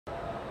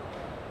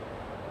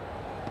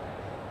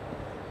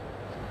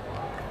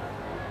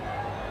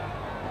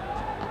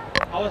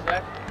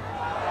Now,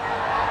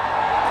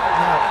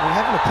 we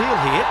have an appeal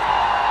here.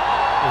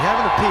 We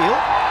have an appeal.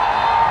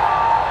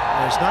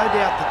 There's no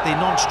doubt that the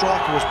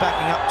non-striker was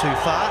backing up too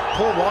far.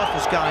 Paul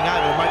Rifle's going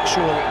over to make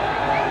sure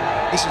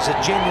this is a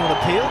genuine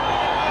appeal.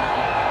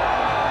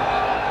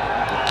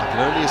 I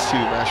can only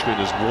assume Ashwin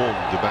has warned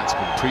the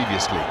batsman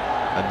previously,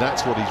 and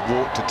that's what he's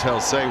walked to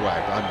tell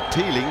Sehwag. I'm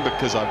appealing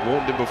because I've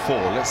warned him before.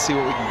 Let's see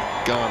what we can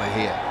garner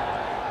here.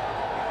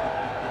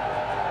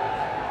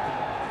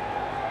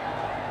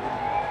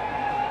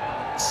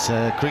 It's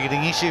a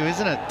cricketing issue,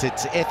 isn't it?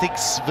 It's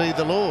ethics v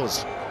the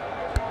laws.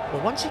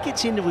 Well, once he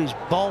gets into his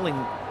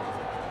bowling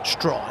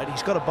stride,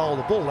 he's got to bowl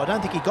the ball. I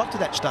don't think he got to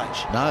that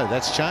stage. No,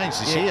 that's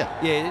changed this year.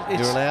 Yeah,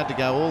 you're allowed to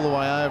go all the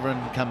way over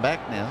and come back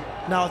now.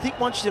 No, I think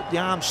once the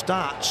arm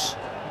starts,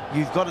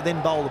 you've got to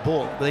then bowl the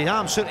ball. But the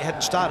arm certainly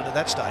hadn't started at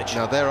that stage.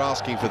 Now they're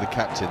asking for the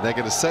captain. They're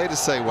going to say to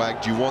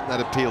Sehwag, do you want that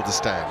appeal to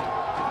stand?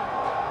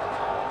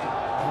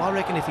 Well, I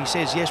reckon if he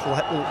says yes,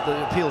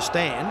 the appeal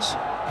stands,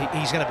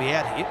 he's going to be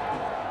out here.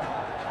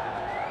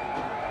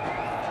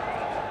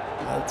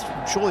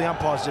 I'm sure the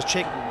umpire's just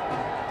checking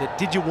that.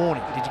 Did you warn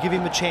him? Did you give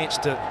him a chance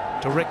to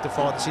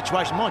rectify the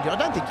situation? Mind you, I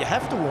don't think you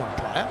have to warn a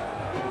player.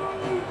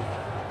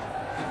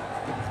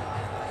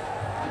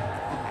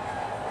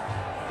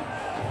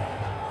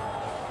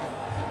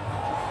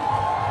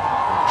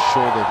 I'm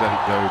sure they've let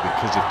it go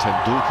because of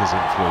Tendulkar's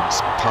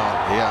influence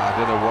partly. I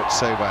don't know what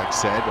Sehwag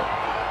said, but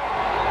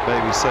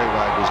maybe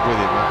Sehwag was with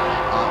him.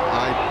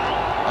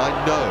 I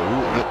know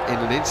that in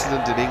an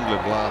incident in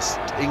England last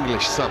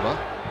English summer,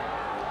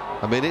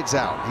 I mean, it's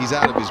out. He's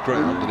out of his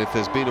ground, and if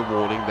there's been a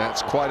warning,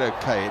 that's quite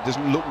okay. It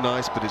doesn't look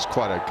nice, but it's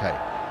quite okay.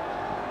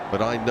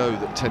 But I know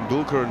that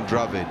Tendulkar and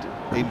Dravid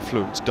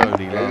influenced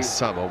Dhoni last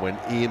summer when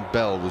Ian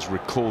Bell was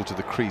recalled to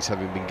the crease,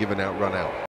 having been given out run out.